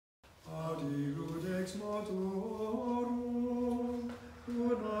motorum,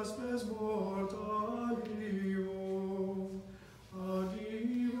 unas ves morta io,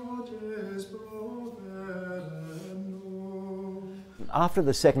 adivotes proveremno. After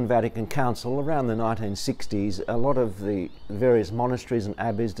the Second Vatican Council, around the 1960s, a lot of the various monasteries and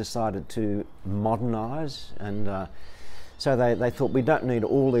abbeys decided to modernise, and so they thought we don't need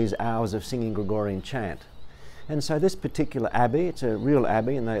all these hours of singing Gregorian chant. And so this particular abbey, it's a real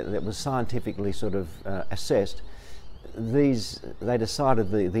abbey, and that was scientifically sort of assessed.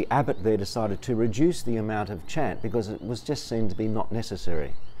 The abbot there decided to reduce the amount of chant because it was just seen to be not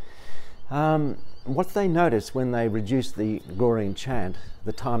necessary. What they noticed when they reduced the Gregorian chant,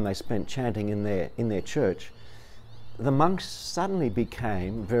 the time they spent chanting in their church, the monks suddenly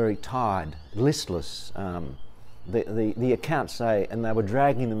became very tired, listless. The accounts say, and they were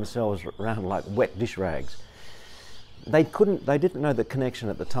dragging themselves around like wet dish rags. They didn't know the connection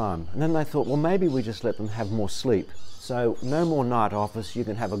at the time. And then they thought, well, maybe we just let them have more sleep. So no more night office, you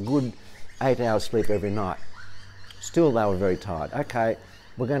can have a good 8 hours sleep every night. Still, they were very tired. Okay,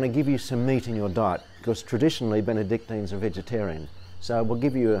 we're going to give you some meat in your diet, because traditionally Benedictines are vegetarian. So we'll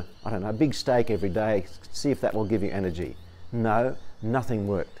give you a big steak every day, see if that will give you energy. No, nothing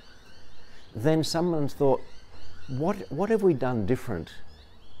worked. Then someone thought, what have we done different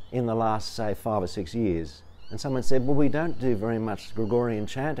in the last, say, 5 or 6 years? And someone said, well, we don't do very much Gregorian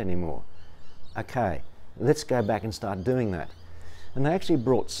chant anymore. Okay, let's go back and start doing that. And they actually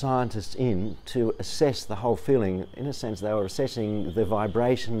brought scientists in to assess the whole feeling. In a sense, they were assessing the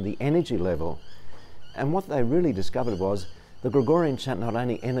vibration, the energy level. And what they really discovered was the Gregorian chant not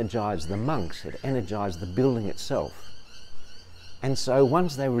only energized the monks, it energized the building itself. And so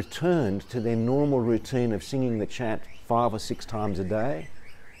once they returned to their normal routine of singing the chant 5 or 6 times a day,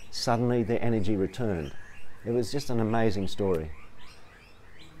 suddenly their energy returned. It was just an amazing story.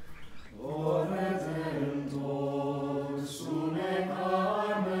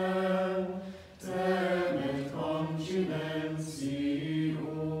 Temet continentia